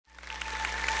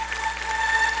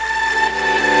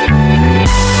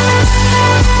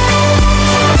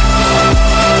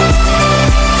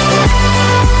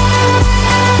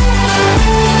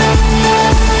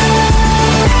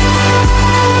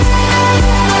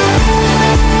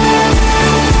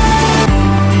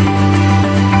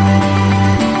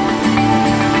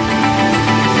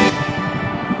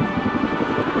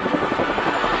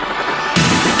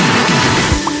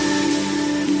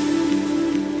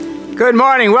Good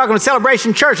morning. Welcome to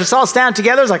Celebration Church. Let's all stand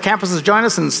together as our campuses join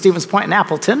us in Stevens Point and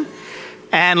Appleton.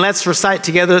 And let's recite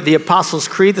together the Apostles'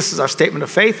 Creed. This is our statement of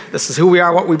faith. This is who we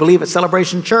are, what we believe at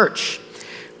Celebration Church.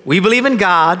 We believe in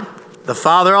God, the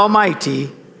Father Almighty,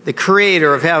 the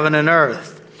creator of heaven and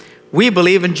earth. We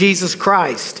believe in Jesus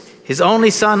Christ, his only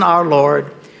Son, our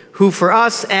Lord, who for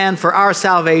us and for our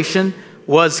salvation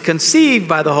was conceived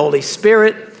by the Holy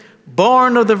Spirit,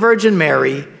 born of the Virgin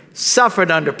Mary, suffered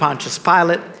under Pontius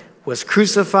Pilate, was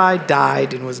crucified,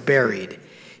 died, and was buried.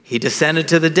 He descended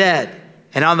to the dead,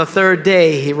 and on the third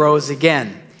day he rose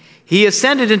again. He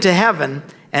ascended into heaven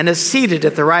and is seated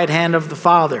at the right hand of the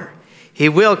Father. He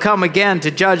will come again to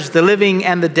judge the living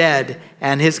and the dead,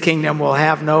 and his kingdom will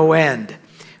have no end.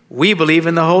 We believe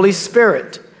in the Holy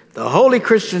Spirit, the holy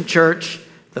Christian church,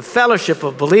 the fellowship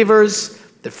of believers,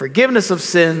 the forgiveness of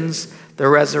sins, the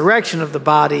resurrection of the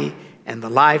body, and the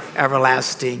life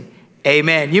everlasting.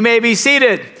 Amen. You may be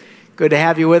seated. Good to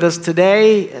have you with us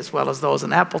today, as well as those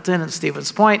in Appleton and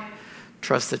Stevens Point.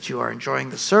 Trust that you are enjoying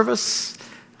the service.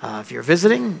 If you're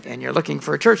visiting and you're looking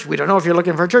for a church, we don't know if you're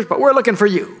looking for a church, but we're looking for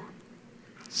you.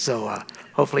 So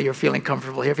hopefully you're feeling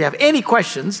comfortable here. If you have any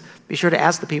questions, be sure to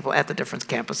ask the people at the different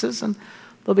campuses, and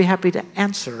they'll be happy to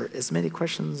answer as many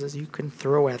questions as you can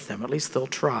throw at them. At least they'll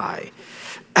try.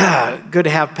 Good to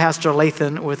have Pastor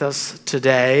Lathan with us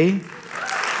today.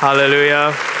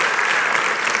 Hallelujah.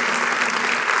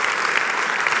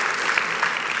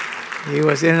 He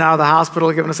was in and out of the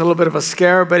hospital, giving us a little bit of a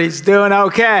scare, but he's doing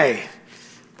okay.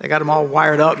 They got him all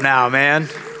wired up now, man.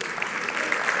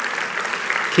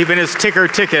 Keeping his ticker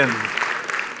ticking.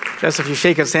 Just if you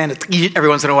shake his hand every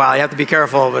once in a while, you have to be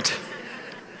careful, but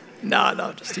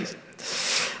no, just easy.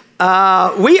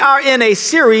 We are in a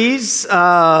series,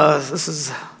 this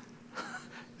is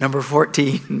number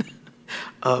 14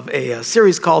 of a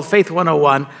series called Faith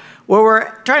 101, where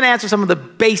we're trying to answer some of the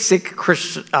basic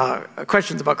questions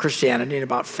about Christianity and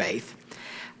about faith.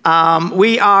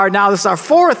 This is our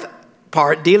fourth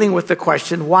part, dealing with the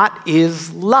question, what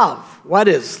is love? What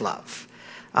is love?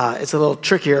 It's a little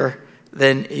trickier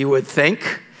than you would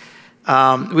think.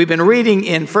 We've been reading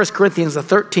in 1 Corinthians, the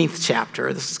 13th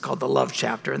chapter. This is called the love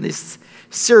chapter. And this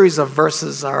series of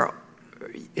verses are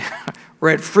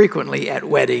read frequently at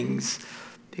weddings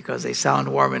because they sound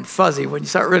warm and fuzzy. When you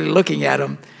start really looking at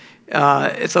them,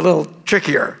 it's a little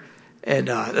trickier. And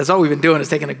that's all we've been doing is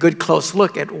taking a good close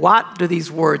look at what do these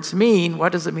words mean?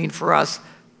 What does it mean for us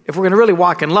if we're going to really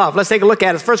walk in love? Let's take a look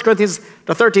at it. 1 Corinthians,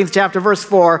 the 13th chapter, verse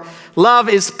 4. Love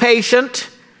is patient.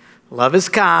 Love is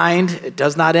kind. It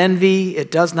does not envy.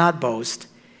 It does not boast.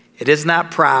 It is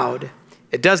not proud.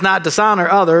 It does not dishonor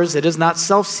others. It is not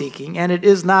self-seeking. And it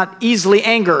is not easily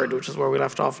angered, which is where we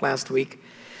left off last week.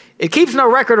 It keeps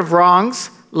no record of wrongs.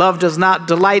 Love does not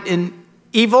delight in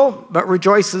evil, but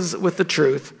rejoices with the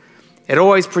truth. It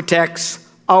always protects,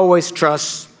 always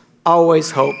trusts,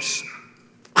 always hopes.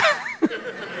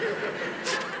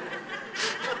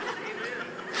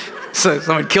 So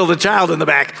someone killed a child in the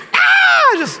back.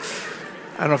 I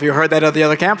don't know if you heard that at the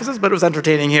other campuses, but it was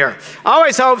entertaining here.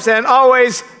 Always hopes and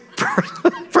always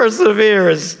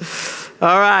perseveres.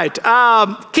 All right.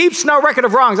 Keeps no record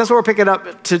of wrongs. That's what we're picking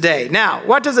up today. Now,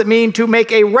 what does it mean to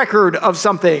make a record of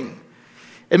something?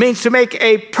 It means to make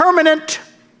a permanent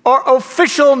or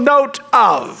official note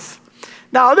of.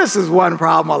 Now, this is one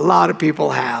problem a lot of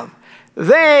people have.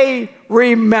 They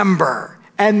remember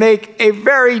and make a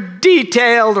very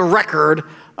detailed record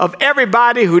of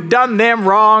everybody who done them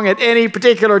wrong at any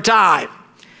particular time.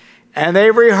 And they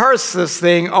rehearse this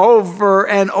thing over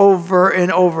and over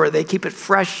and over. They keep it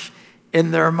fresh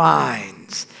in their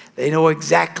minds. They know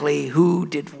exactly who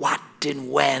did what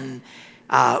and when.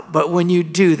 But when you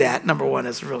do that, number one,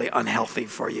 it's really unhealthy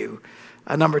for you.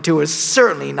 Number two is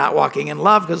certainly not walking in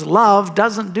love, because love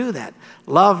doesn't do that.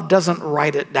 Love doesn't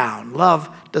write it down.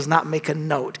 Love does not make a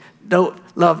note.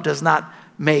 Love does not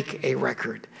make a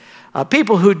record.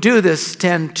 People who do this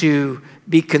tend to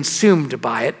be consumed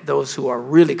by it. Those who are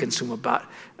really consumed about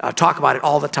talk about it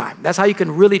all the time. That's how you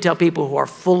can really tell people who are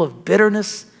full of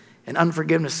bitterness and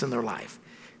unforgiveness in their life,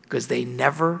 because they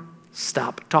never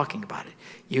stop talking about it.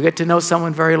 You get to know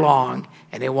someone very long,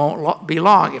 and it won't be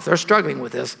long if they're struggling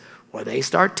with this, where they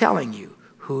start telling you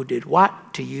who did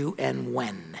what to you and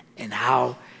when and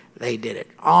how they did it.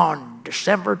 On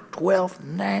December 12th,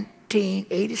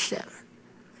 1987,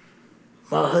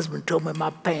 my husband told me my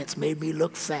pants made me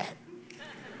look fat.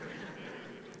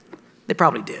 They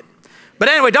probably did. But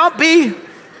anyway, don't be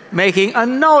making a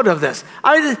note of this.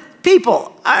 I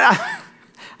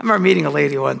remember meeting a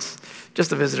lady once,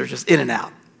 just a visitor, just in and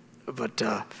out. But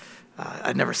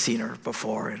I'd never seen her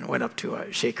before, and went up to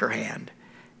shake her hand.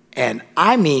 And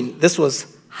I mean, this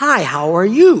was "Hi, how are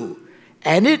you?"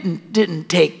 And it didn't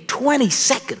take 20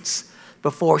 seconds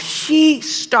before she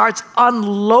starts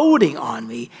unloading on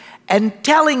me and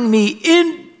telling me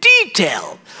in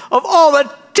detail of all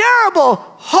the terrible,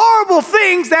 horrible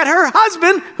things that her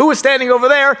husband, who was standing over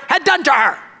there, had done to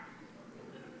her.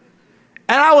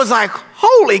 And I was like,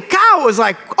 holy cow, it was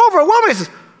like overwhelming. I said,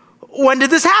 "When did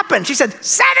this happen?" She said,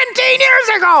 17 years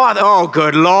ago. I thought, oh,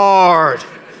 good Lord.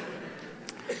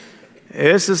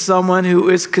 This is someone who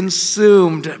is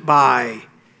consumed by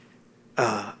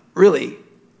really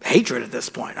hatred at this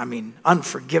point. I mean,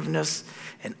 unforgiveness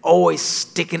and always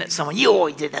sticking at someone. "You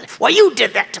always did that. Well, you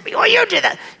did that to me. Well, you did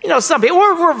that." You know, some people,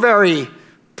 we're very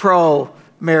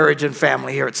pro-marriage and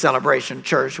family here at Celebration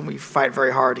Church, and we fight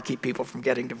very hard to keep people from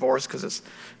getting divorced because it's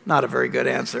not a very good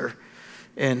answer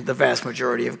in the vast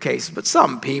majority of cases. But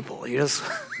some people,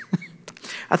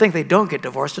 I think they don't get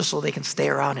divorced just so they can stay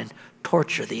around and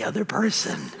torture the other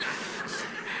person.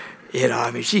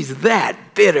 She's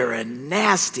that bitter and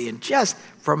nasty and just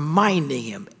reminding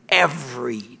him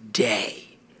every day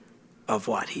of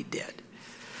what he did.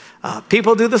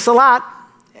 People do this a lot.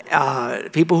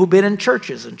 People who've been in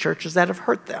churches and churches that have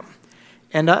hurt them.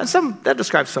 And that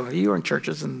describes some of you. You were in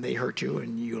churches and they hurt you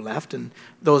and you left. And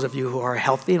those of you who are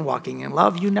healthy and walking in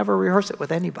love, you never rehearse it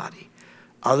with anybody.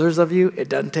 Others of you, it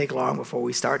doesn't take long before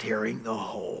we start hearing the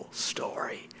whole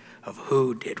story of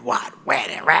who did what, when,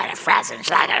 and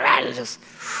just,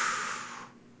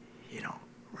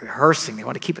 rehearsing. They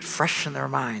want to keep it fresh in their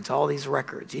minds, all these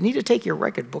records. You need to take your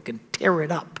record book and tear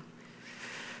it up.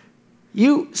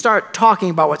 You start talking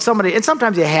about what somebody, and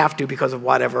sometimes you have to because of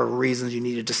whatever reasons you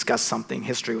need to discuss something,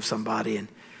 history with somebody. And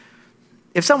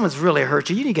if someone's really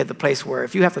hurt you, you need to get to the place where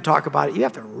if you have to talk about it, you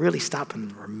have to really stop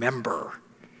and remember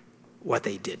what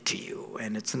they did to you.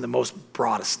 And it's in the most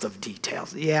broadest of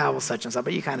details. Yeah, well, such and such,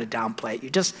 but you kind of downplay it.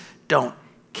 You just don't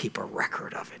keep a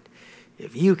record of it.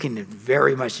 If you can in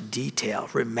very much detail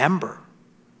remember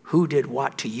who did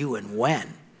what to you and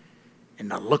when, and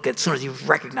now look at, as soon as you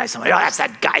recognize somebody, oh, that's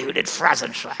that guy who did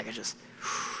Frasenschlag.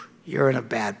 You're in a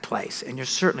bad place, and you're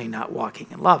certainly not walking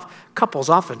in love. Couples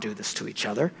often do this to each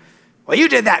other. Well, you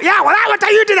did that. Yeah, well, I looked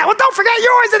at you did that. Well, don't forget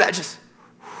you always did that. Just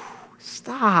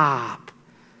stop.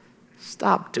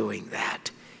 Stop doing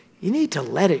that. You need to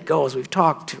let it go, as we've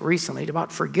talked recently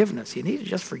about forgiveness. You need to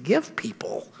just forgive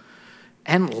people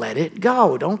and let it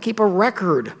go. Don't keep a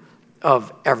record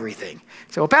of everything.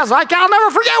 So, well, Pastor, I'll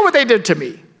never forget what they did to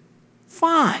me.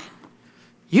 Fine.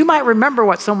 You might remember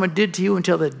what someone did to you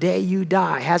until the day you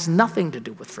die. It has nothing to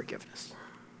do with forgiveness.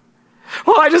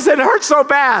 Well, I just said it hurt so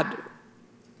bad.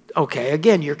 Okay,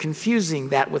 again, you're confusing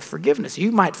that with forgiveness.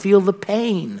 You might feel the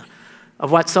pain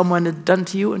of what someone had done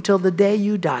to you until the day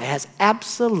you die. It has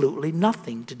absolutely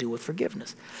nothing to do with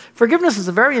forgiveness. Forgiveness is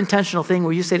a very intentional thing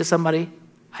where you say to somebody,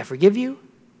 I forgive you,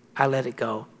 I let it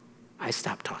go, I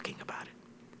stop talking about it.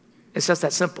 It's just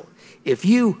that simple. If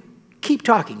you keep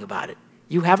talking about it,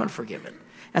 you haven't forgiven.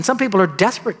 And some people are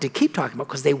desperate to keep talking about it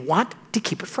because they want to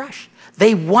keep it fresh.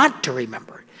 They want to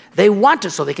remember it. They want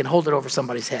it so they can hold it over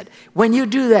somebody's head. When you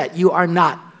do that, you are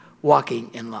not walking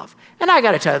in love. And I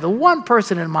got to tell you, the one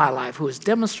person in my life who has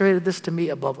demonstrated this to me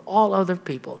above all other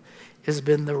people has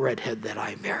been the redhead that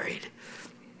I married.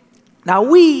 Now,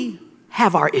 we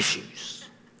have our issues.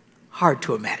 Hard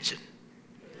to imagine.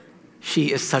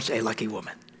 She is such a lucky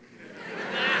woman.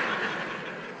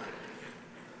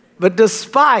 But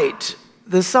despite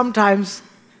the sometimes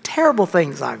terrible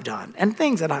things I've done and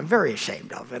things that I'm very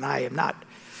ashamed of, and I am not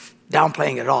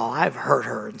downplaying it at all, I've hurt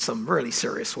her in some really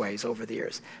serious ways over the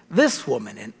years. This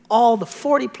woman, in all the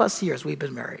 40 plus years we've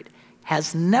been married,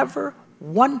 has never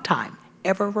one time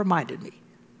ever reminded me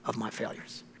of my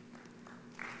failures.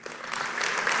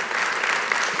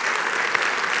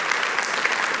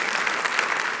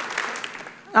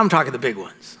 I'm talking the big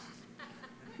ones.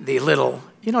 The little,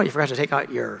 you forgot to take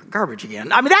out your garbage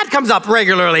again. I mean, that comes up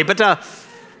regularly, but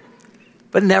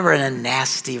never in a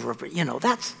nasty,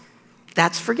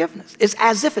 that's forgiveness. It's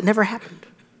as if it never happened,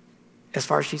 as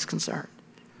far as she's concerned.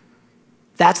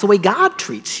 That's the way God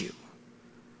treats you.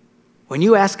 When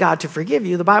you ask God to forgive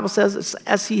you, the Bible says it's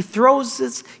as he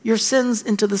throws your sins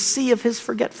into the sea of his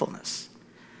forgetfulness.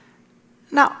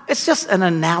 Now, it's just an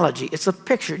analogy. It's a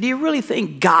picture. Do you really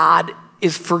think God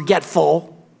is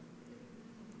forgetful?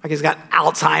 Like he's got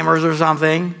Alzheimer's or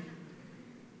something?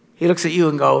 He looks at you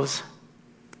and goes,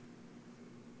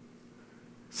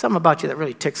 something about you that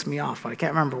really ticks me off, but I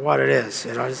can't remember what it is.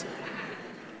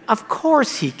 Of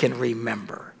course he can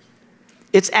remember.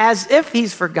 It's as if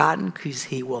he's forgotten because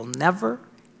he will never,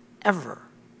 ever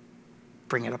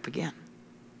bring it up again.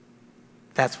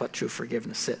 That's what true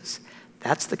forgiveness is.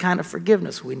 That's the kind of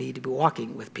forgiveness we need to be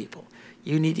walking with people.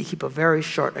 You need to keep a very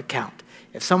short account.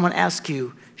 If someone asks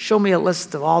you, show me a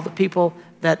list of all the people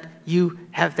that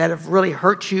have really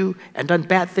hurt you and done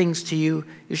bad things to you,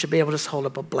 you should be able to just hold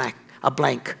up a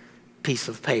blank piece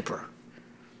of paper.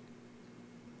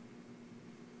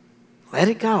 Let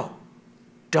it go.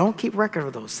 Don't keep record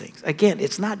of those things. Again,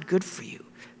 it's not good for you.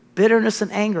 Bitterness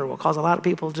and anger will cause a lot of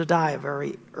people to die at a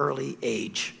very early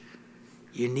age.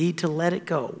 You need to let it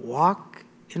go. Walk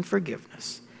in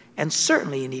forgiveness. And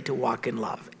certainly you need to walk in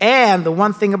love. And the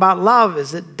one thing about love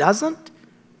is it doesn't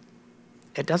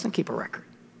keep a record.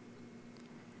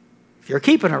 If you're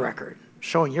keeping a record,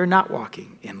 showing you're not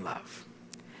walking in love.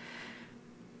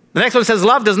 The next one says,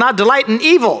 love does not delight in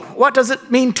evil. What does it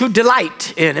mean to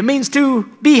delight in? It means to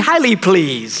be highly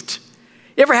pleased.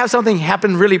 You ever have something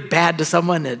happen really bad to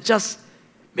someone that just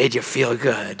made you feel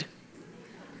good?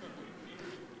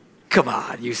 Come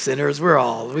on, you sinners, we've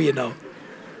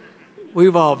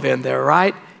all been there,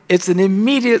 right? It's an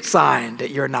immediate sign that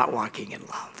you're not walking in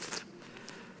love.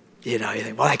 You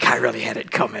think, well, that guy really had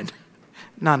it coming.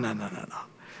 No.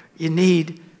 You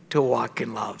need to walk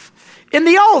in love. In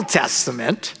the Old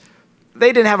Testament,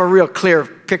 they didn't have a real clear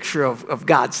picture of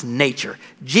God's nature.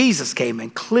 Jesus came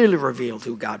and clearly revealed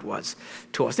who God was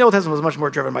to us. The Old Testament was much more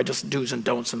driven by just do's and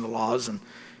don'ts and the laws and,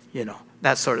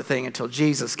 that sort of thing until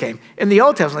Jesus came. In the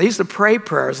Old Testament, they used to pray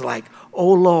prayers like,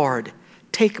 oh Lord,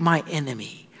 take my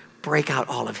enemy, break out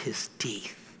all of his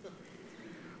teeth,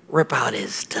 rip out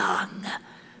his tongue,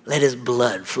 let his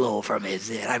blood flow from his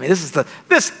head. I mean, this is the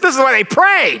way they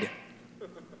prayed.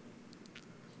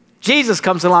 Jesus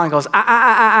comes along and goes,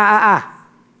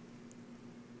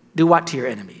 do what to your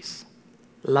enemies?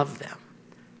 Love them.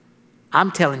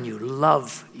 I'm telling you,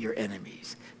 love your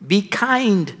enemies. Be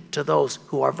kind to those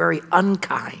who are very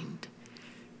unkind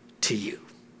to you.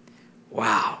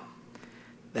 Wow.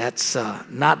 That's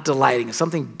not delighting. If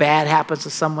something bad happens to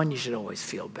someone, you should always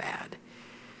feel bad.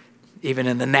 Even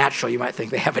in the natural, you might think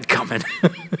they have it coming.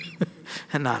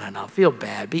 No. Feel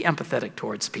bad. Be empathetic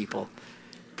towards people.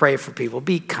 Pray for people.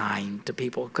 Be kind to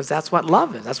people, because that's what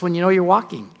love is. That's when you know you're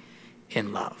walking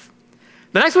in love.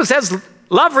 The next one says,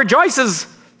 love rejoices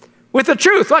with the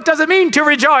truth. What does it mean to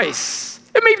rejoice?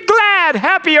 It means glad,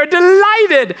 happy, or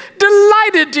delighted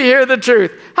to hear the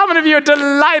truth. How many of you are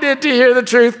delighted to hear the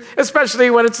truth, especially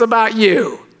when it's about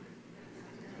you?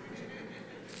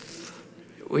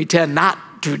 We tend not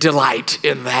to delight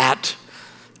in that.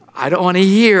 I don't want to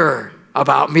hear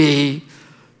about me,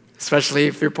 especially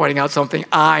if you're pointing out something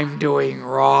I'm doing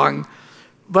wrong.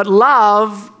 But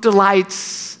love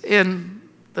delights in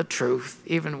the truth,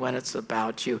 even when it's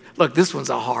about you. Look, this one's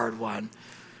a hard one.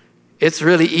 It's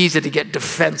really easy to get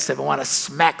defensive and want to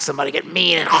smack somebody, get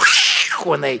mean, and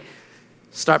when they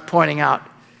start pointing out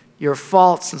your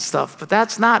faults and stuff. But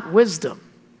that's not wisdom.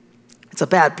 It's a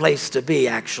bad place to be,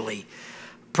 actually.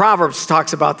 Proverbs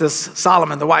talks about this.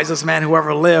 Solomon, the wisest man who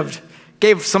ever lived,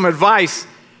 gave some advice.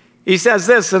 He says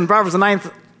this in Proverbs, the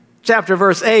 9th chapter,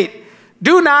 verse 8,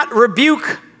 do not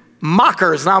rebuke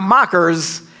mockers. Now,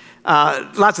 mockers,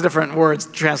 lots of different words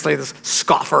translate this: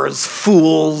 scoffers,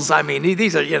 fools. I mean,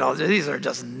 these are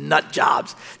just nut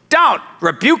jobs. Don't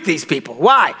rebuke these people.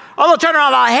 Why? Oh, they'll turn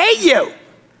around and they'll hate you.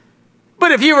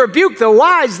 But if you rebuke the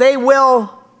wise, they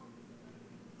will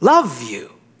love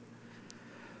you.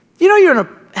 You're in a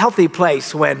healthy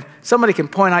place when somebody can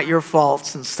point out your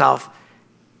faults and stuff,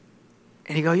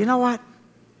 and you go, you know what?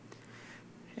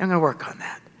 I'm going to work on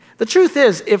that. The truth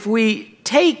is, if we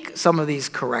take some of these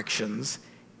corrections,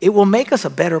 it will make us a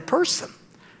better person.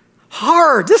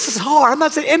 Hard. This is hard. I'm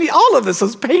not saying all of this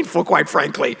is painful, quite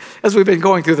frankly, as we've been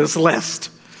going through this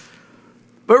list.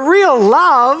 But real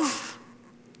love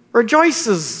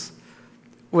rejoices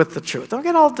with the truth. Don't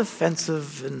get all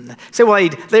defensive and say, well,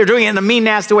 they're doing it in a mean,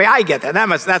 nasty way. I get that.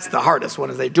 That's the hardest one,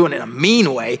 is they're doing it in a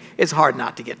mean way. It's hard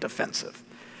not to get defensive.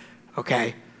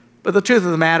 Okay? But the truth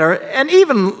of the matter, and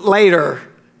even later,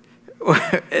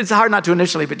 it's hard not to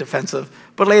initially be defensive,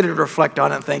 but later to reflect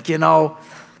on it and think,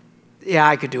 yeah,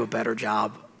 I could do a better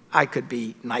job. I could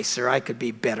be nicer. I could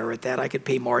be better at that. I could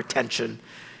pay more attention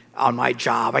on my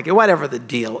job. Whatever the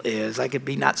deal is, I could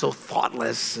be not so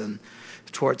thoughtless and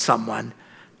towards someone.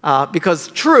 Because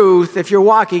truth, if you're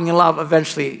walking in love,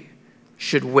 eventually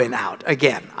should win out.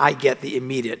 Again, I get the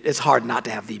immediate. It's hard not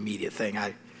to have the immediate thing.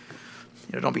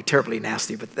 Don't be terribly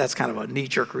nasty, but that's kind of a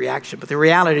knee-jerk reaction. But the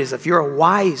reality is, if you're a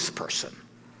wise person,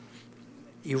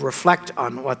 you reflect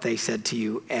on what they said to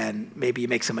you, and maybe you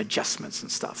make some adjustments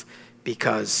and stuff,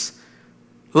 because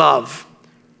love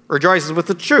rejoices with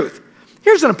the truth.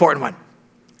 Here's an important one.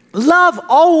 Love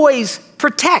always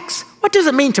protects. What does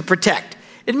it mean to protect?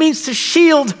 It means to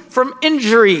shield from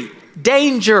injury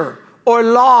danger, or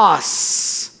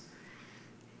loss.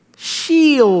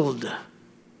 Shield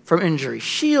from injury,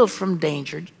 shield from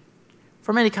danger,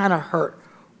 from any kind of hurt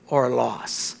or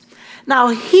loss. Now,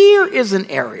 here is an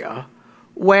area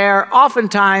where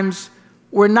oftentimes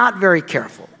we're not very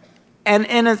careful. And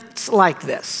it's like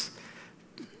this.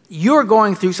 You're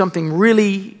going through something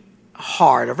really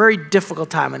hard, a very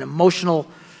difficult time, an emotional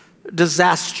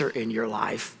disaster in your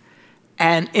life.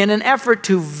 And in an effort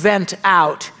to vent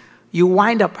out, you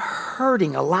wind up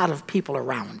hurting a lot of people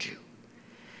around you.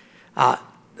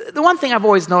 The one thing I've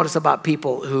always noticed about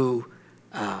people who,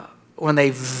 when they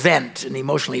vent and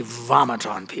emotionally vomit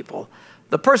on people,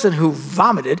 the person who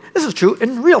vomited, this is true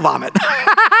in real vomit,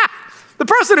 the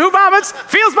person who vomits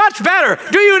feels much better,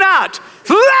 do you not?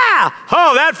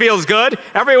 Oh, that feels good.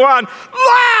 Everyone,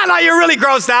 now you're really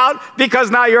grossed out because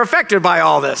now you're affected by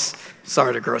all this.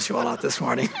 Sorry to gross you all out this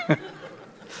morning,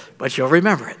 but you'll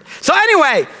remember it. So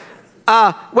anyway,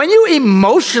 when you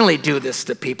emotionally do this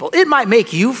to people, it might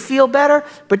make you feel better,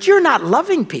 but you're not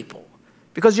loving people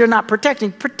because you're not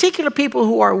protecting particular people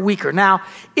who are weaker. Now,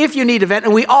 if you need to vent,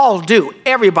 and we all do,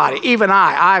 everybody, even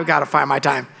I've got to find my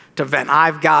time to vent.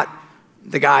 I've got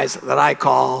the guys that I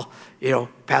call,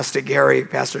 Pastor Gary,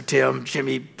 Pastor Tim,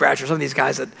 Jimmy Bratcher, some of these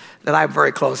guys that I'm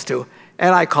very close to,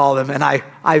 and I call them and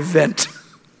I vent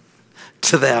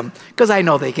to them because I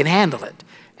know they can handle it.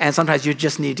 And sometimes you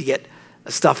just need to get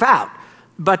stuff out.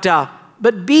 But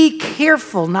be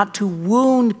careful not to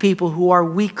wound people who are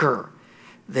weaker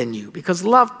than you, because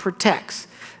love protects.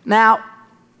 Now,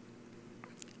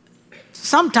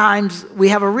 sometimes we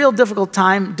have a real difficult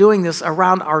time doing this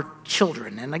around our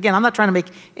children. And again, I'm not trying to make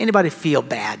anybody feel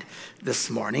bad this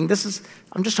morning.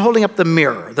 I'm just holding up the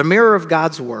mirror of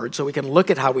God's word, so we can look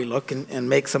at how we look and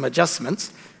make some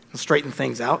adjustments and straighten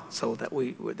things out so that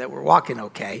we're walking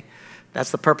okay.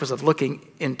 That's the purpose of looking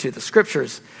into the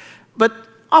scriptures. But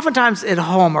oftentimes at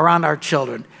home around our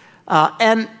children,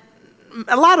 and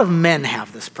a lot of men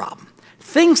have this problem.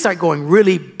 Things start going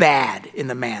really bad in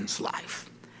the man's life.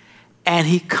 And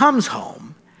he comes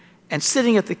home and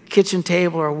sitting at the kitchen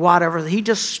table or whatever, he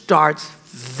just starts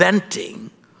venting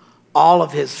all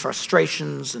of his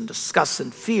frustrations and disgusts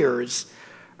and fears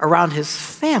around his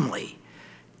family.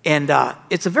 And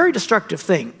it's a very destructive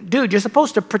thing. Dude, you're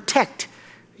supposed to protect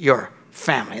your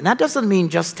family. And that doesn't mean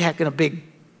just taking a big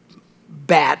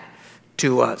bat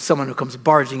to someone who comes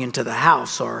barging into the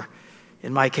house, or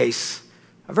in my case,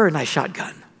 a very nice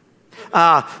shotgun.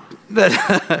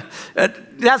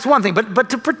 That's one thing, but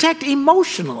to protect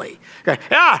emotionally. Okay.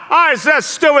 Yeah, it's that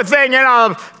stupid thing,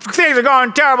 things are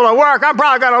going terrible at work. I'm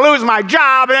probably going to lose my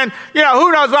job, and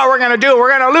who knows what we're going to do.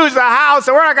 We're going to lose the house,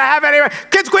 and we're not going to have any.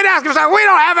 Kids quit asking us, we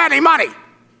don't have any money.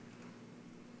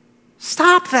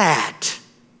 Stop that.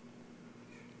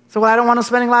 So, I don't want to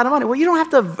spend a lot of money. Well, you don't have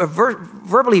to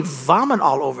verbally vomit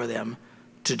all over them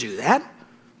to do that.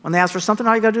 When they ask for something,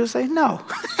 all you got to do is say no.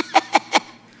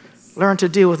 Learn to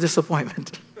deal with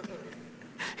disappointment.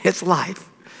 It's life.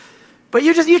 But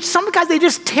some guys, they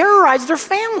just terrorize their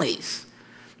families.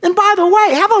 And by the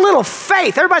way, have a little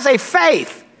faith. Everybody say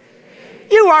faith.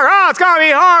 It's going to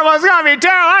be horrible. It's going to be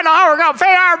terrible. I know how we're going to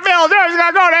pay our bills. Everybody's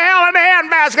going to go to hell in the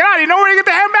handbasket. I don't even know where to get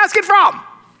the handbasket from.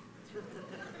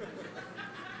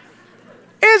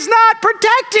 It's not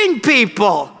protecting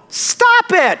people. Stop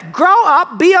it. Grow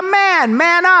up. Be a man.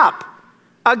 Man up.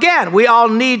 Again, we all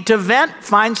need to vent.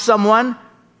 Find someone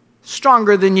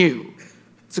stronger than you.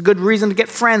 It's a good reason to get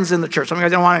friends in the church. Some of you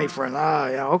guys don't want any friends.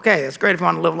 Okay, that's great if you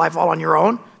want to live life all on your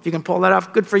own. If you can pull that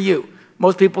off, good for you.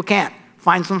 Most people can't.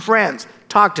 Find some friends.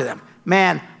 Talk to them.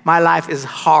 Man, my life is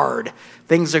hard.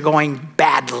 Things are going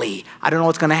badly. I don't know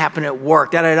what's going to happen at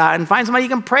work. And find somebody you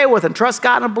can pray with and trust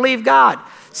God and believe God.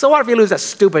 So what if you lose a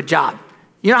stupid job?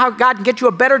 You know how God can get you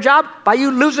a better job? By you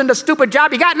losing the stupid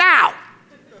job you got now.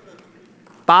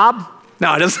 Bob?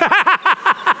 No, it isn't.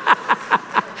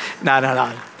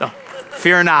 No.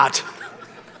 Fear not.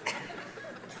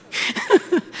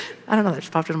 I don't know, that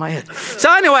just popped into my head.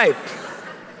 So anyway,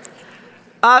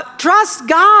 trust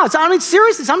God. So,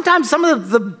 seriously, sometimes some of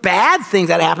the bad things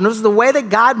that happen is the way that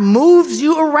God moves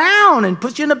you around and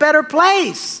puts you in a better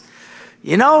place.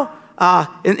 In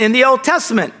the Old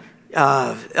Testament,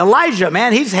 Elijah,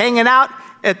 man, he's hanging out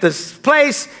at this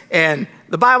place, and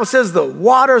the Bible says the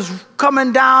water's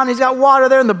coming down. He's got water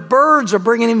there, and the birds are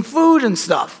bringing him food and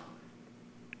stuff.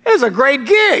 It's a great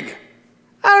gig.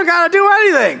 I don't got to do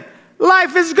anything.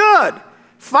 Life is good.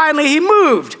 Finally, he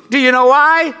moved. Do you know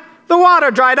why? The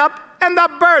water dried up, and the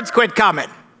birds quit coming.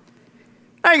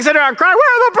 Now you can sit there and cry, where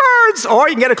are the birds? Or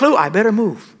you can get a clue, I better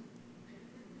move.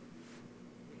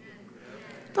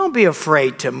 Don't be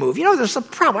afraid to move. There's a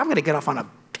problem. I'm going to get off on a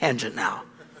tangent now.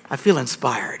 I feel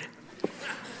inspired.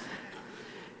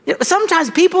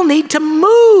 Sometimes people need to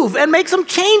move and make some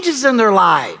changes in their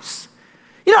lives.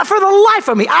 For the life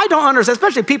of me, I don't understand,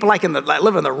 especially people like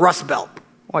live in the Rust Belt.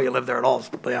 Well, you live there at all,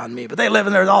 beyond me, but they live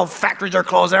in there, all factories are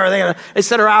closed and everything, and they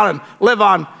sit around and live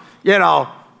on,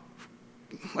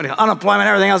 unemployment and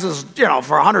everything else is,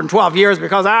 for 112 years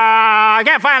because, I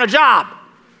can't find a job.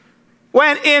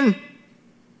 When in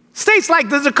states like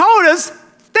the Dakotas,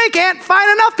 they can't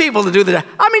find enough people to do the job.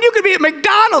 You could be at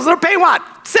McDonald's, they're paying what,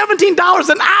 $17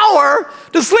 an hour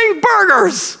to sling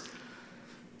burgers.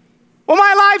 Well,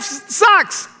 my life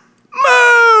sucks.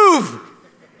 Move!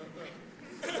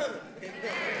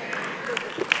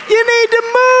 You need to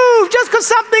move. Just because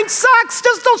something sucks,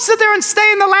 just don't sit there and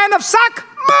stay in the land of suck.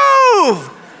 Move!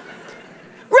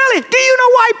 Really, do you know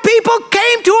why people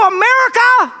came to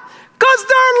America? Because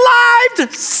their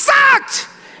lives sucked.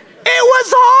 It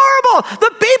was horrible.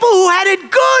 The people who had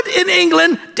it good in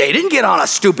England, they didn't get on a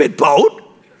stupid boat.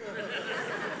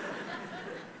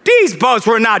 These boats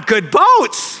were not good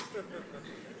boats.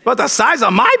 But the size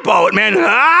of my boat, man,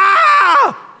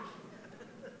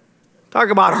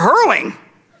 talk about hurling.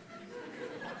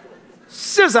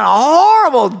 It's just a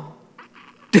horrible,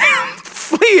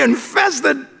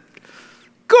 flea-infested,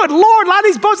 good Lord, a lot of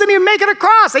these boats didn't even make it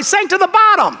across. They sank to the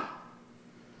bottom.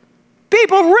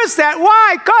 People risked that.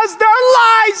 Why? Because their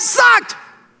lives sucked.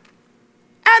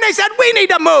 And they said, we need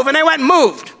to move. And they went and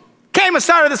moved. Came and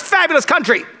started this fabulous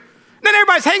country. And then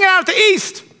everybody's hanging out at the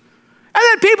east. And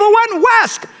then people went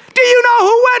west. Do you know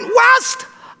who went west?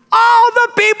 All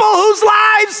the people whose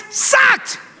lives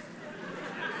sucked.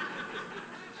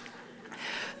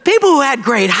 People who had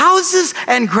great houses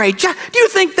and great jobs. Do you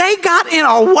think they got in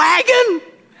a wagon?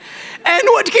 And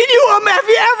have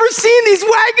you ever seen these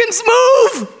wagons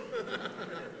move?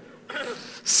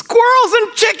 Squirrels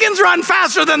and chickens run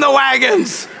faster than the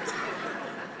wagons.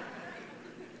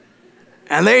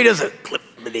 And they just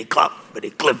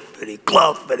clippity-cloppity, clippity,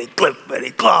 cloppity,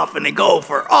 clippity, clop, and they go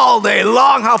for all day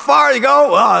long. How far you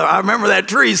go? Well, I remember that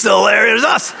tree still there. There's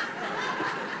us.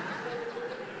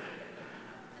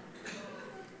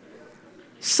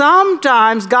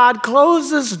 Sometimes God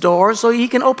closes doors so he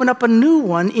can open up a new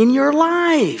one in your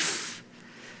life.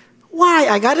 Why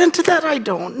I got into that, I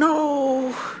don't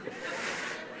know.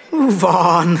 Move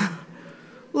on.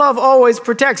 Love always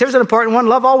protects. Here's an important one.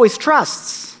 Love always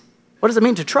trusts. What does it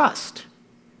mean to trust?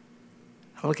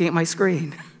 I'm looking at my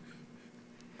screen.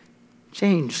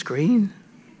 Change screen.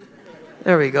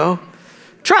 There we go.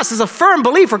 Trust is a firm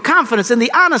belief or confidence in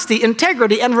the honesty,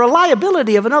 integrity, and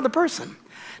reliability of another person.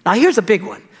 Now, here's a big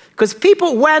one. Because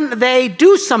people, when they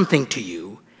do something to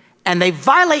you and they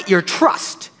violate your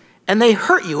trust and they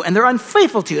hurt you and they're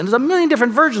unfaithful to you, and there's a million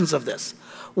different versions of this.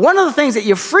 One of the things that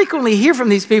you frequently hear from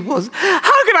these people is,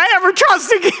 how can I ever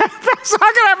trust again?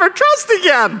 How can I ever trust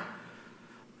again?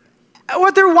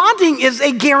 What they're wanting is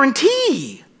a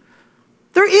guarantee.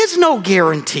 There is no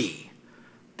guarantee.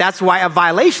 That's why a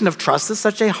violation of trust is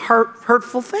such a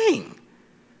hurtful thing.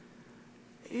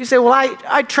 You say, well,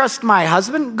 I trust my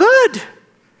husband. Good.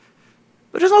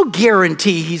 But there's no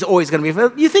guarantee he's always going to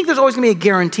be. You think there's always going to be a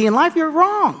guarantee in life? You're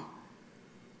wrong.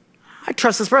 I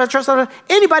trust this person. I trust that.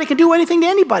 Anybody can do anything to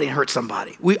anybody and hurt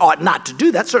somebody. We ought not to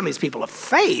do that, certainly as people of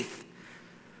faith.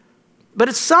 But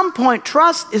at some point,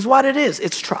 trust is what it is.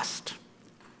 It's trust.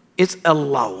 It's a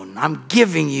loan. I'm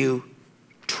giving you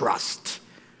trust.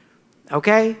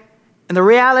 Okay? And the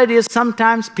reality is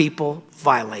sometimes people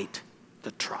violate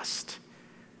the trust.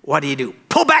 What do?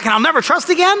 Pull back and I'll never trust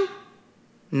again?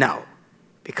 No.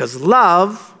 Because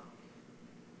love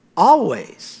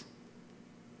always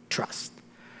trusts.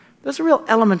 There's a real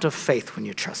element of faith when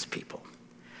you trust people.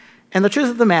 And the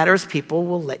truth of the matter is people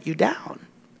will let you down.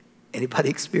 Anybody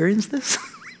experience this?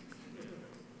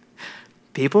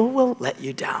 People will let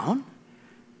you down.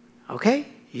 Okay?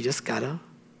 You just gotta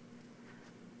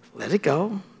let it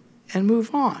go and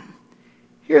move on.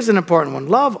 Here's an important one.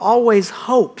 Love always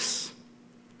hopes.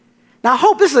 Now,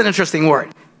 hope, this is an interesting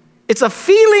word. It's a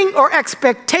feeling or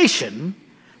expectation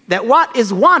that what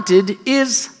is wanted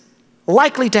is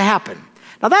likely to happen.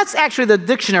 Now, that's actually the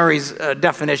dictionary's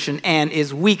definition and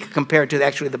is weak compared to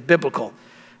the biblical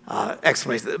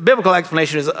explanation. The biblical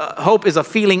explanation is hope is a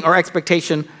feeling or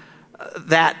expectation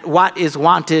that what is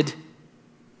wanted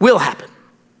will happen.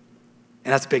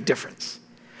 And that's a big difference.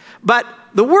 But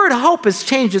the word hope has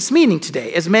changed its meaning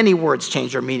today, as many words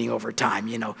change their meaning over time.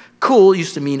 Cool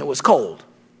used to mean it was cold.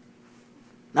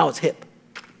 Now it's hip,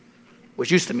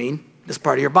 which used to mean this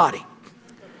part of your body.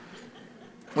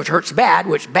 Which hurts bad,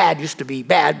 which bad used to be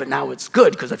bad, but now it's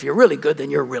good, because if you're really good, then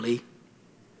you're really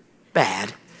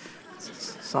bad.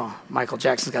 So Michael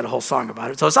Jackson's got a whole song about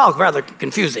it. So it's all rather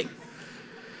confusing.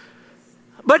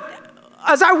 But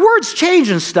as our words change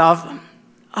and stuff,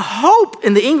 hope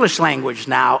in the English language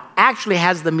now actually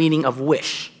has the meaning of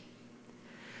wish.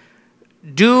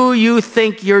 Do you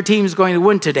think your team's going to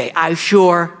win today? I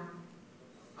sure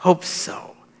hope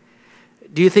so.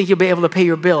 Do you think you'll be able to pay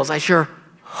your bills? I sure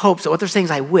hope so. What they're saying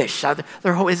is I wish.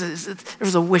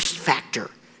 There's a wish factor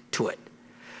to it.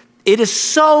 It is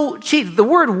so cheap. The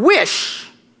word wish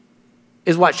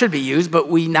is what should be used,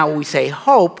 but now we say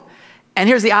hope. And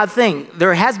here's the odd thing.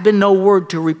 There has been no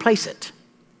word to replace it.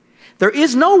 There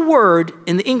is no word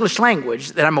in the English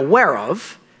language that I'm aware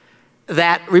of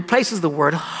that replaces the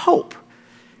word hope.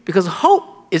 Because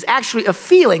hope is actually a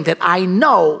feeling that I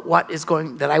know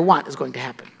that I want is going to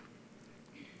happen.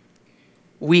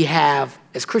 We have,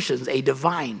 as Christians, a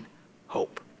divine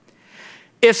hope.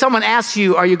 If someone asks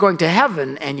you, are you going to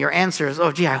heaven? And your answer is,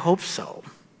 oh, gee, I hope so.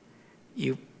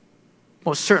 You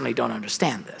most certainly don't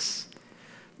understand this.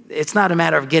 It's not a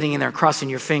matter of getting in there, crossing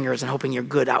your fingers, and hoping your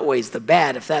good outweighs the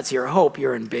bad. If that's your hope,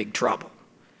 you're in big trouble.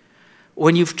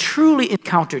 When you've truly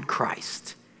encountered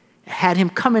Christ, had him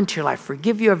come into your life,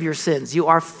 forgive you of your sins, you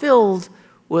are filled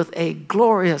with a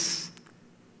glorious,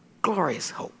 glorious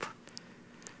hope.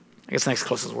 I guess the next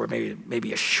closest word,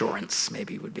 maybe assurance,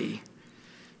 maybe would be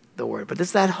the word. But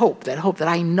it's that hope that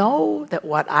I know that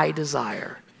what I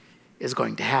desire is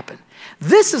going to happen.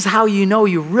 This is how you know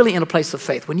you're really in a place of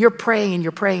faith. When you're praying and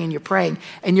you're praying and you're praying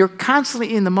and you're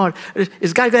constantly in the mode,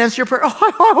 is God going to answer your prayer? Oh,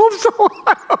 I hope so,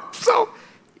 I hope so.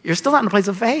 You're still not in a place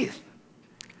of faith.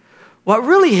 What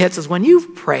really hits is when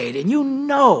you've prayed and you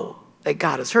know that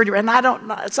God has heard you, and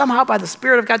somehow by the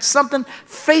Spirit of God,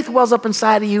 faith wells up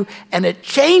inside of you, and it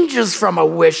changes from a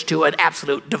wish to an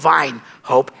absolute divine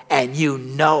hope, and you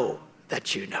know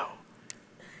that you know.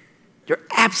 You're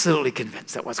absolutely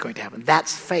convinced that what's going to happen.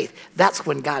 That's faith. That's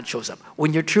when God shows up,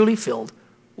 when you're truly filled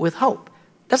with hope.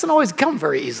 It doesn't always come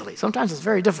very easily. Sometimes it's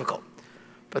very difficult.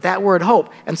 But that word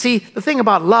hope, and see, the thing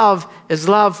about love is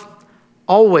love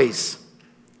always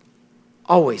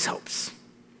hopes.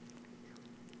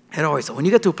 And always, when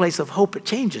you get to a place of hope, it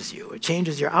changes you. It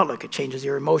changes your outlook. It changes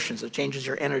your emotions. It changes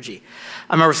your energy.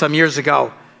 I remember some years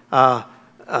ago, I've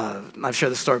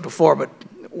shared this story before, but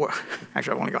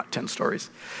actually I've only got 10 stories.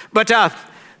 But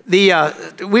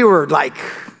we were like,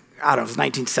 I don't know, it was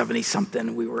 1970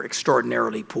 something. We were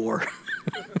extraordinarily poor.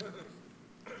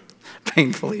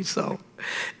 Painfully so.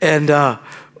 And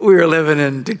we were living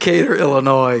in Decatur,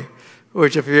 Illinois,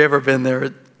 which if you've ever been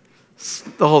there,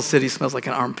 the whole city smells like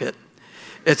an armpit.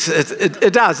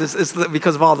 It does. It's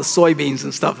because of all the soybeans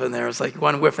and stuff in there. It's like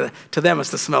one whiff of it. To them, it's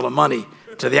the smell of money.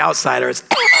 To the outsider, it's...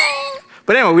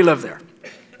 But anyway, we lived there.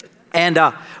 And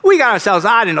we got ourselves,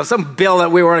 I don't know, some bill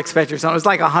that we weren't expecting or something. It was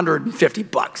like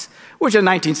 $150, which in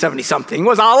 1970-something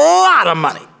was a lot of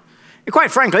money. And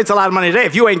quite frankly, it's a lot of money today.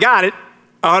 If you ain't got it,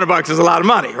 $100 is a lot of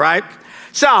money, right?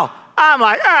 So I'm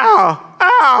like,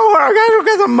 we're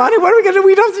get some money. What are we going to do?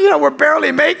 We don't, we're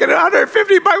barely making $150.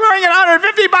 We're going to get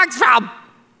 $150 from.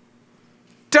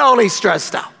 Totally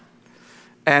stressed out.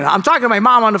 And I'm talking to my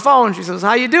mom on the phone. She says,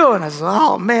 how you doing? I said,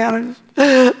 oh, man.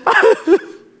 I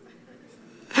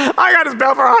got this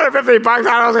bill for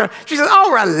 $150. She says,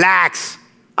 oh, relax.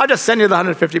 I'll just send you the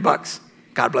 $150.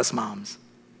 God bless moms.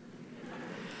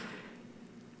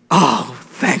 Oh,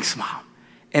 thanks, Mom.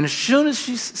 And as soon as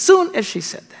she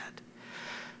said that,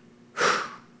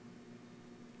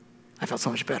 I felt so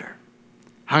much better.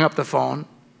 Hung up the phone.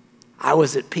 I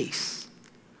was at peace.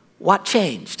 What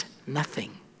changed?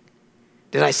 Nothing.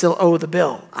 Did I still owe the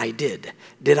bill? I did.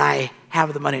 Did I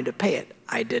have the money to pay it?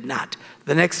 I did not.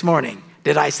 The next morning,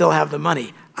 did I still have the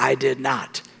money? I did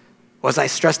not. Was I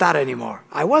stressed out anymore?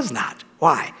 I was not.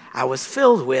 Why? I was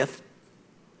filled with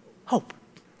hope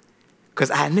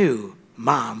because I knew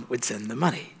Mom would send the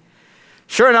money.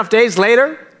 Sure enough, days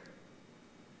later,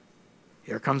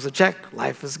 here comes the check.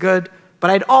 Life is good.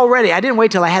 But I didn't wait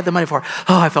till I had the money for,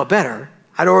 I felt better.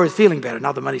 I'd already feeling better.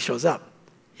 Now the money shows up,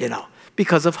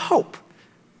 because of hope,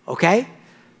 okay?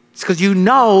 It's because you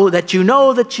know that you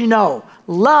know that you know.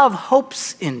 Love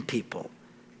hopes in people,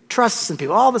 trusts in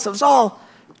people. All this stuff is all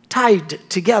tied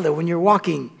together when you're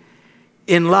walking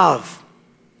in love.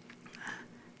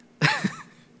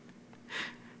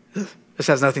 This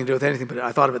has nothing to do with anything, but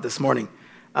I thought of it this morning.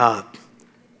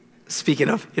 Speaking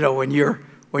of, when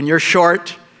you're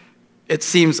short, it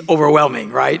seems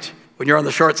overwhelming, right? When you're on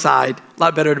the short side, a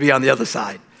lot better to be on the other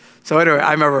side. So anyway,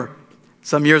 I remember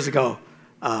some years ago,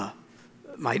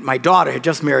 my daughter had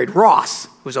just married Ross,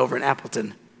 who's over in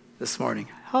Appleton this morning.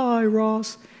 Hi,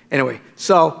 Ross. Anyway,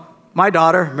 so my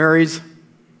daughter marries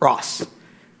Ross,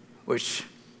 which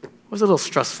was a little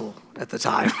stressful at the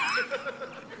time.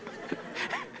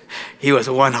 He was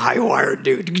one high-wired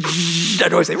dude.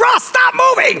 I'd always say, Ross, stop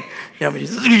moving!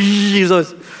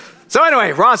 So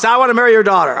anyway, Ross, I want to marry your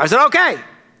daughter. I said, okay.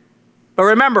 But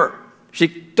remember, she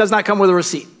does not come with a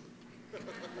receipt.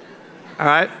 All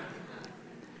right?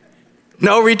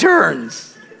 No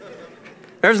returns.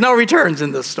 There's no returns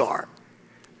in this store.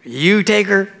 You take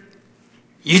her,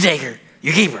 you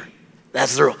keep her.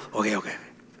 That's the rule. Okay.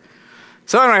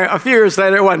 So anyway, a few years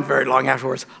later, it wasn't very long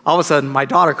afterwards, all of a sudden my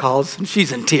daughter calls and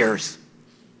she's in tears.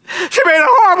 She made a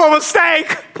horrible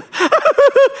mistake.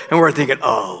 And we're thinking,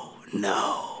 oh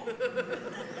no.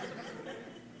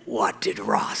 What did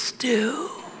Ross do?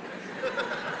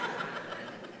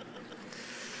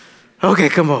 Okay,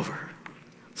 come over.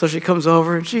 So she comes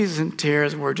over and she's in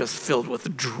tears and we're just filled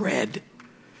with dread.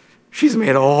 She's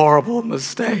made a horrible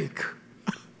mistake.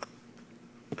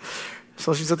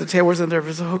 So she's at the table, we're sitting there,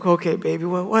 okay, baby,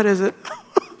 what is it?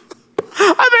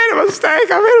 I made a mistake.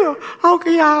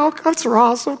 Okay, yeah, that's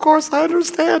Ross. Of course, I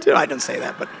understand. I didn't say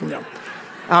that, but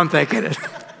I'm thinking it.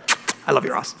 I love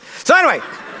you, Ross. So anyway,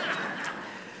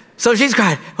 so she's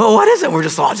crying. Well, what is it? We're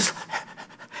just all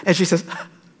and she says, well,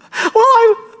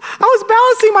 I was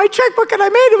balancing my checkbook and I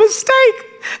made a mistake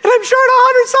and I'm short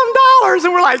 $100-some.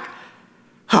 And we're like,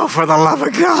 oh, for the love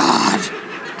of God.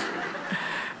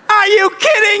 Are you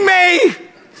kidding me?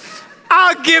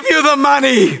 I'll give you the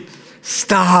money.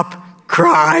 Stop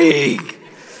crying.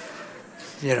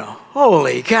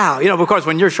 Holy cow. Of course,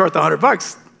 when you're short the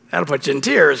 $100, that'll put you in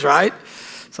tears, right?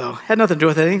 So had nothing to do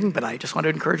with anything, but I just wanted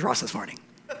to encourage Ross this morning.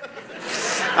 All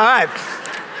right.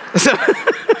 So,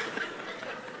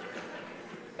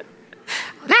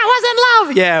 that wasn't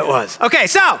love. Yeah, it was. Okay,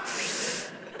 so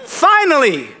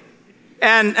finally,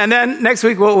 and then next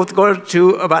week we'll go to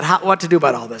about what to do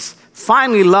about all this.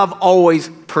 Finally, love always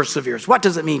perseveres. What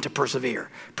does it mean to persevere?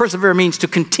 Persevere means to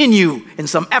continue in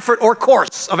some effort or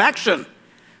course of action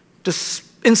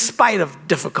in spite of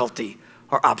difficulty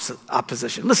or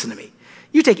opposition. Listen to me.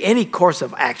 You take any course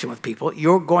of action with people,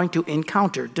 you're going to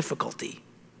encounter difficulty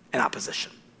and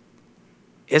opposition.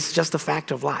 It's just a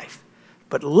fact of life.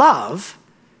 But love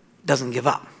doesn't give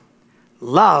up.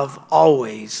 Love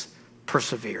always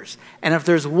perseveres. And if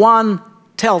there's one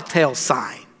telltale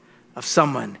sign of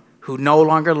someone who no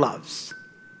longer loves,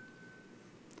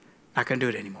 not going to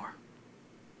do it anymore.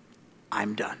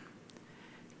 I'm done.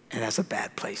 And that's a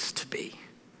bad place to be.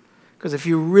 Because if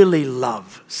you really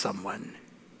love someone,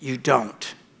 you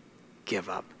don't give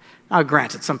up. Now,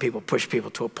 granted, some people push people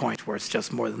to a point where it's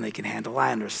just more than they can handle.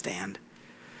 I understand.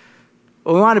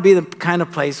 But we want to be the kind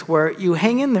of place where you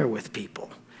hang in there with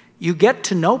people. You get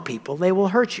to know people, they will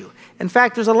hurt you. In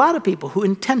fact, there's a lot of people who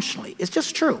intentionally, it's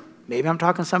just true. Maybe I'm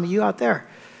talking to some of you out there.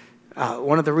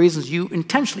 One of the reasons you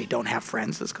intentionally don't have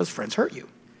friends is because friends hurt you.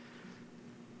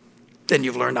 Then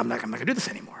you've learned, I'm not going to do this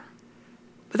anymore.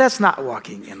 But that's not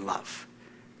walking in love.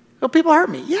 Well, people hurt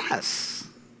me.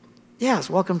 Yes,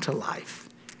 welcome to life.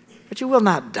 But you will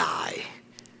not die.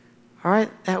 All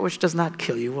right? That which does not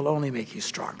kill you will only make you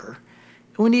stronger.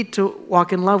 And we need to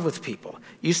walk in love with people.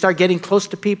 You start getting close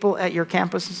to people at your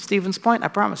campus in Stevens Point, I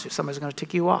promise you, somebody's going to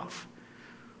tick you off.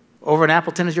 Over in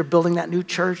Appleton, as you're building that new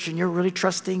church and you're really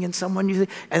trusting in someone, and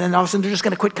then all of a sudden they're just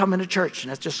going to quit coming to church,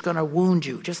 and that's just going to wound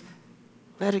you. Just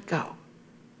let it go.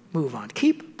 Move on.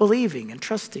 Keep believing and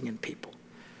trusting in people.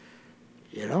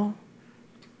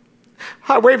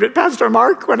 I waved at Pastor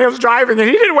Mark when he was driving, and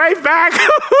he didn't wave back.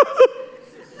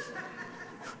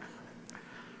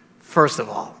 First of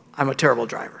all, I'm a terrible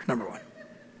driver, number one.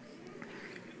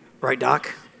 Right,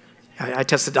 Doc? I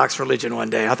tested Doc's religion one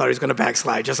day. I thought he was going to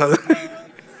backslide. Just so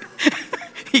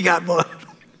he got blood.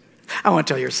 I won't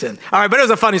tell your sin. All right, but it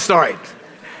was a funny story.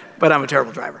 But I'm a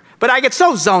terrible driver. But I get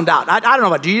so zoned out. I don't know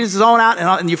about, do you just zone out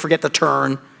and you forget to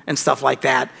turn and stuff like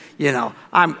that?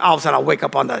 I'm all of a sudden I'll wake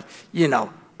up on the,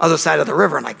 other side of the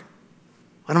river and like,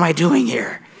 what am I doing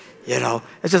here?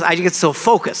 It's just, I get so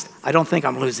focused. I don't think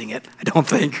I'm losing it.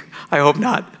 I hope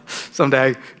not.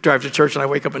 Someday I drive to church and I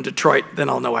wake up in Detroit, then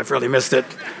I'll know I've really missed it.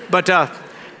 But,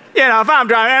 if I'm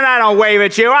driving and I don't wave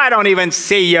at you, I don't even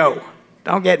see you.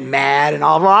 Don't get mad and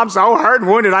all. Well, I'm so hurt and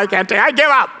wounded, I can't take it. I give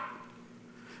up.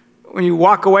 When you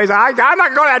walk away, I'm not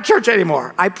going to go to that church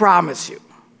anymore. I promise you.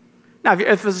 Now,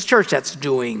 if it's a church that's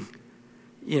doing,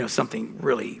 something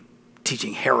really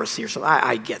teaching heresy or something,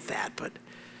 I get that. But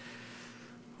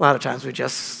a lot of times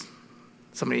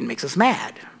somebody makes us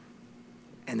mad.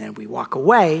 And then we walk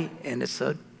away, and it's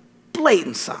a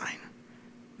blatant sign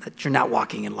that you're not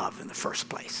walking in love in the first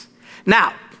place.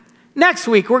 Now, next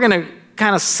week, we're going to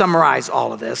kind of summarize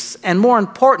all of this. And more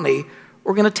importantly,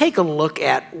 we're going to take a look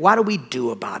at what do we do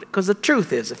about it. Because the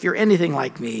truth is, if you're anything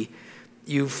like me,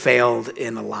 you failed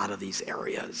in a lot of these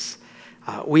areas.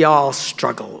 We all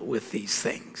struggle with these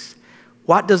things.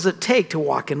 What does it take to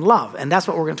walk in love? And that's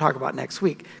what we're going to talk about next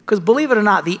week. Because believe it or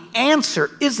not, the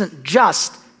answer isn't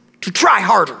just to try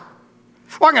harder.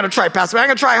 Well, I'm going to try, Pastor, I'm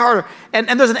going to try harder.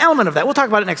 And there's an element of that. We'll talk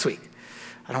about it next week.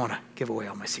 I don't want to give away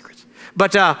all my secrets.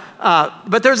 But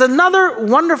there's another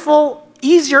wonderful,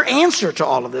 easier answer to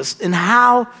all of this in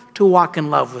how to walk in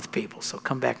love with people. So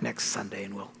come back next Sunday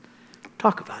and we'll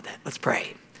talk about that. Let's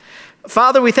pray.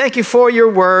 Father, we thank you for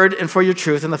your word and for your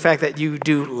truth and the fact that you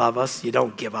do love us. You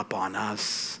don't give up on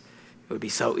us. It would be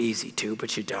so easy to,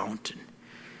 but you don't.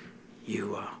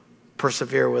 You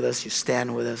persevere with us. You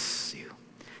stand with us. You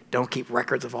don't keep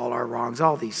records of all our wrongs,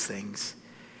 all these things.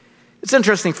 It's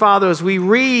interesting, Father, as we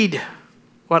read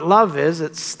what love is,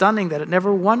 it's stunning that it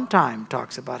never one time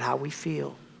talks about how we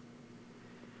feel.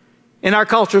 In our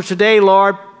culture today,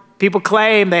 Lord, people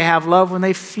claim they have love when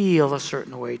they feel a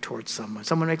certain way towards someone.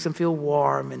 Someone makes them feel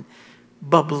warm and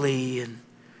bubbly, and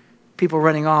people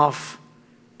running off,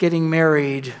 getting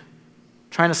married,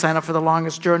 trying to sign up for the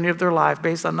longest journey of their life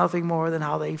based on nothing more than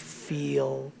how they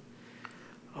feel,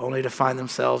 only to find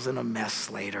themselves in a mess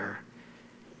later.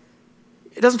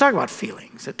 It doesn't talk about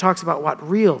feelings. It talks about what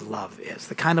real love is,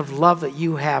 the kind of love that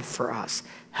you have for us.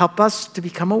 Help us to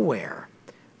become aware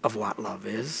of what love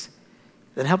is.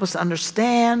 Then help us to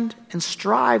understand and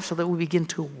strive so that we begin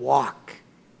to walk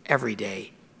every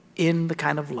day in the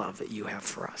kind of love that you have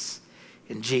for us.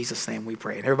 In Jesus' name we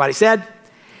pray. And everybody said,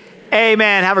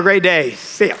 Amen. Have a great day.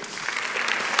 See ya.